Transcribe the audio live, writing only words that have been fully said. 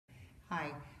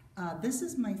Hi, this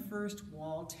is my first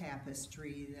wall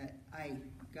tapestry that I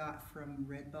got from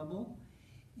Redbubble.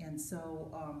 And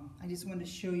so I just wanted to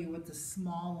show you what the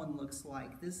small one looks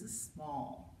like. This is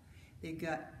small. They've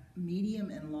got medium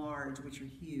and large, which are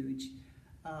huge.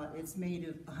 It's made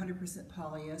of 100%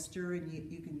 polyester, and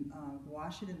you can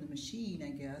wash it in the machine,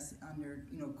 I guess, under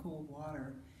cold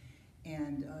water.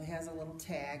 And it has a little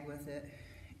tag with it.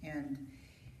 And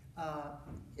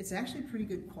it's actually pretty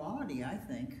good quality, I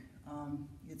think.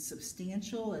 It's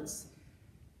substantial.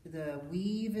 The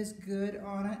weave is good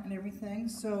on it and everything.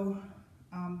 So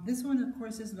this one, of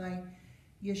course, is my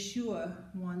Yeshua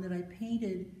one that I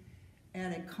painted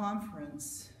at a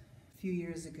conference a few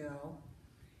years ago.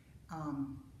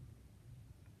 And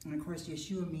of course,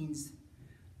 Yeshua means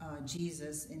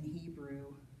Jesus in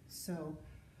Hebrew. So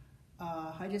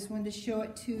I just wanted to show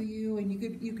it to you, and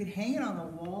you could hang it on the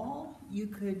wall. You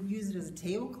could use it as a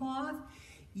tablecloth.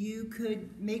 You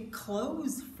could make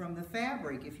clothes from the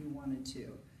fabric if you wanted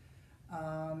to.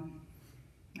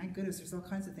 My goodness, there's all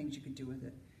kinds of things you could do with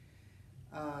it.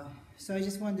 So I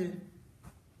just wanted to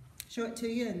show it to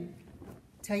you and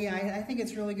tell you I think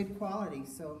it's really good quality.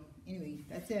 So anyway,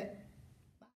 that's it.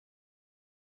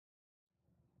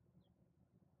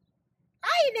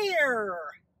 Hi there!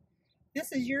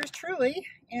 This is yours truly,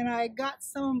 and I got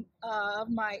some of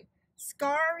my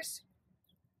scarves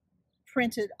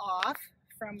printed off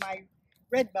from my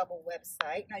Redbubble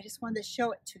website, and I just wanted to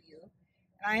show it to you.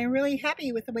 And I am really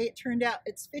happy with the way it turned out.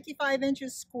 It's 55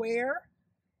 inches square,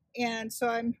 and so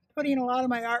I'm putting a lot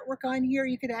of my artwork on here.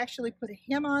 You could actually put a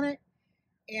hem on it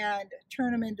and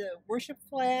turn them into worship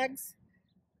flags.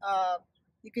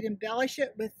 You could embellish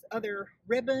it with other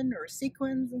ribbon or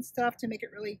sequins and stuff to make it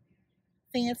really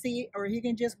fancy, or you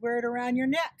can just wear it around your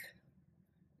neck.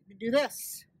 You can do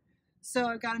this. So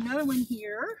I've got another one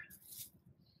here.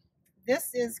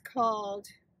 This is called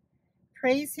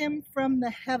Praise Him from the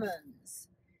Heavens.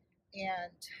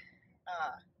 And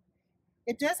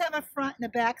it does have a front and a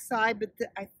back side, but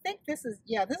I think this is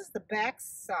the back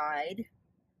side,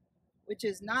 which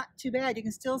is not too bad. You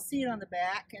can still see it on the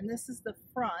back. And this is the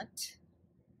front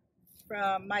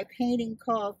from my painting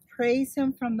called Praise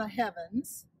Him from the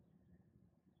Heavens.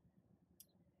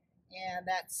 And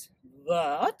that's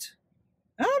that.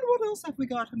 And what else have we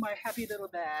got in my happy little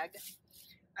bag?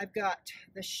 I've got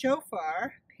the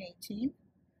shofar painting,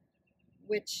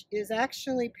 which is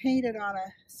actually painted on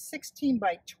a 16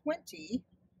 by 20.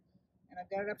 And I've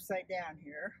got it upside down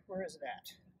here. Where is it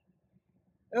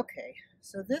at? Okay,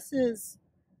 so this is,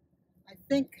 I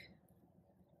think,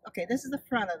 okay, this is the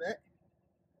front of it.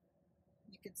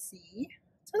 You can see.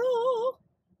 Ta-da!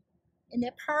 Isn't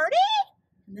it pretty?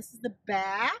 And this is the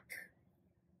back.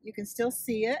 You can still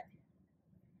see it.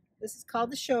 This is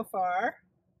called the shofar.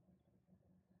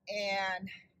 And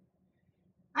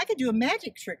I could do a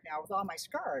magic trick now with all my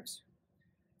scarves.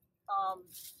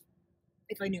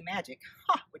 If I knew magic,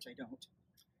 which I don't.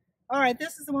 All right,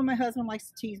 this is the one my husband likes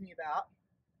to tease me about.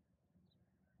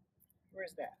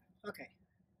 Where's that? Okay.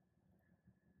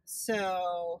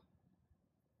 So,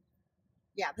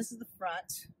 yeah, this is the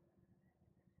front.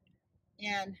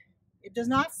 And it does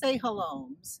not say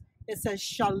haloms. It says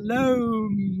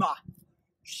shalom.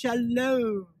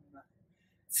 Shalom.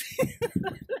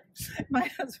 My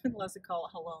husband loves to call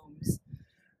it haloms.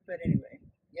 But anyway,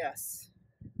 yes.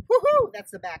 Woohoo!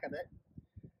 That's the back of it.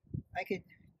 I could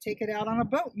take it out on a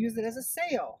boat, use it as a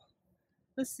sail.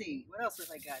 Let's see, what else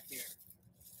have I got here?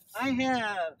 I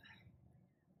have,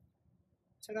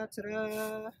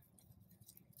 ta-da.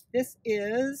 This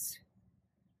is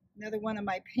another one of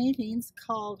my paintings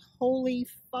called Holy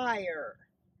Fire.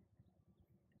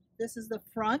 This is the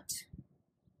front.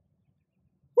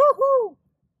 Woohoo!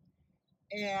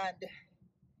 And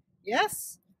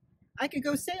yes, I could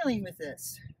go sailing with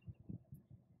this.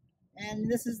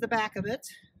 And this is the back of it,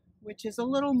 which is a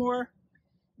little more,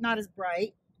 not as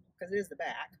bright, because it is the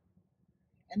back.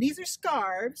 And these are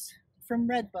scarves from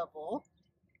Redbubble,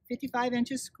 55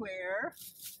 inches square.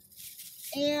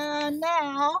 And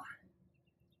now,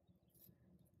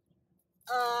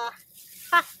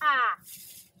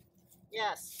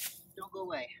 yes, don't go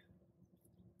away.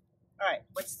 All right,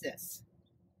 what's this?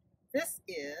 This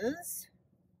is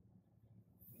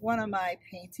one of my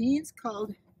paintings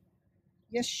called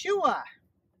Yeshua.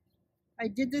 I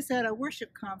did this at a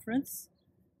worship conference.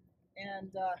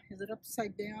 And is it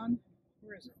upside down?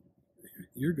 Where is it?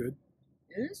 You're good.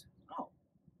 It is? Oh.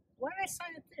 Why did I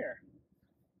sign it there?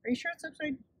 Are you sure it's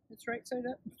upside? It's right side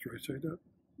up? It's right side up.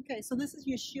 Okay, so this is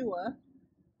Yeshua.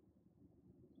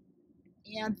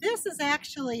 And this is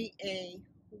actually a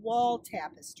wall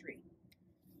tapestry.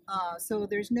 So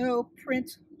there's no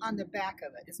print on the back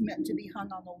of it. It's meant to be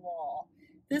hung on the wall.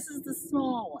 This is the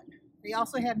small one. They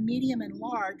also have medium and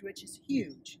large, which is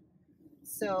huge.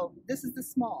 So this is the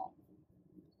small.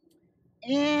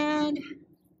 And,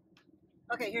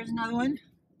 okay, here's another one.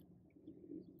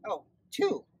 Oh,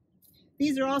 two.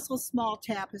 These are also small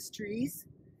tapestries.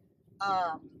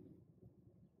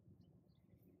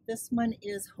 This one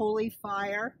is Holy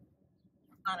Fire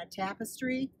on a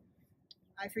tapestry.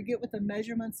 I forget what the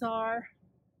measurements are.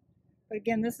 But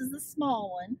again, this is the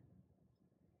small one.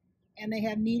 And they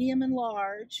have medium and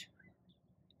large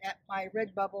at my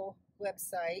Redbubble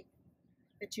website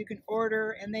that you can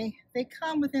order. And they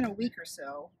come within a week or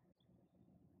so.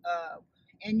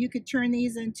 And you could turn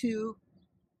these into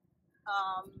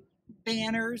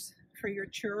banners for your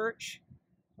church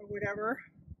or whatever.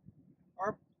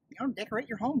 Or, you know, decorate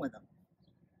your home with them.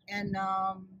 And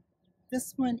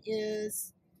this one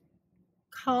is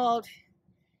called,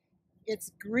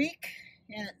 it's Greek,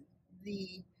 and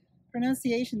the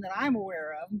pronunciation that I'm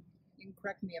aware of, you can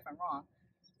correct me if I'm wrong,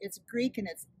 it's Greek and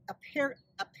it's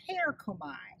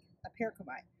aperkomai.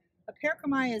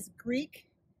 Aperkomai is Greek.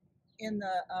 In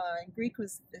Greek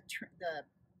was the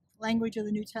language of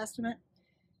the New Testament,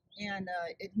 and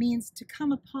it means to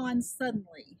come upon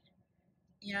suddenly.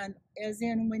 And as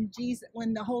in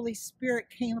when the Holy Spirit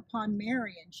came upon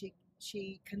Mary and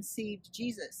she conceived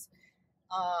Jesus.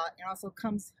 It also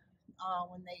comes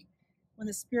when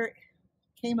the Spirit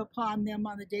came upon them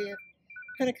on the day of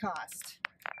Pentecost.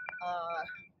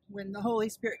 When the Holy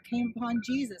Spirit came upon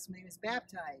Jesus when he was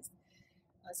baptized.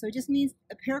 So it just means,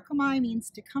 aperkomai means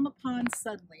to come upon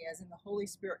suddenly, as in the Holy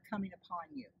Spirit coming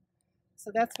upon you.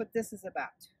 So that's what this is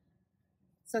about.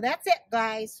 So that's it,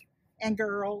 guys and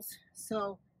girls.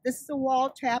 So this is a wall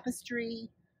tapestry.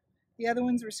 The other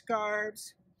ones were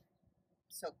scarves.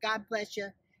 So God bless you.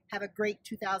 Have a great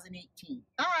 2018.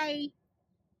 Bye.